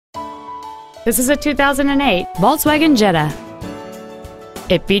This is a 2008 Volkswagen Jetta.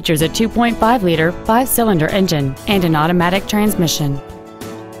 It features a 2.5-liter 5-cylinder engine and an automatic transmission.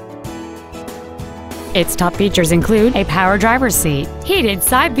 Its top features include a power driver's seat, heated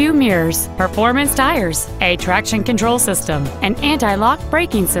side view mirrors, performance tires, a traction control system, an anti-lock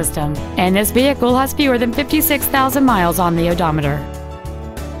braking system, and this vehicle has fewer than 56,000 miles on the odometer.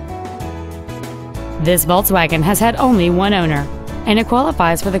 This Volkswagen has had only one owner, and it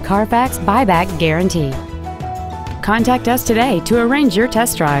qualifies for the Carfax buyback guarantee. Contact us today to arrange your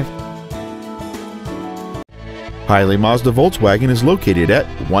test drive. Hiley Mazda Volkswagen is located at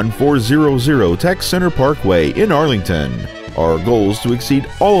 1400 Tech Center Parkway in Arlington. Our goal is to exceed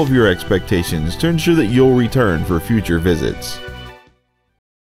all of your expectations to ensure that you'll return for future visits.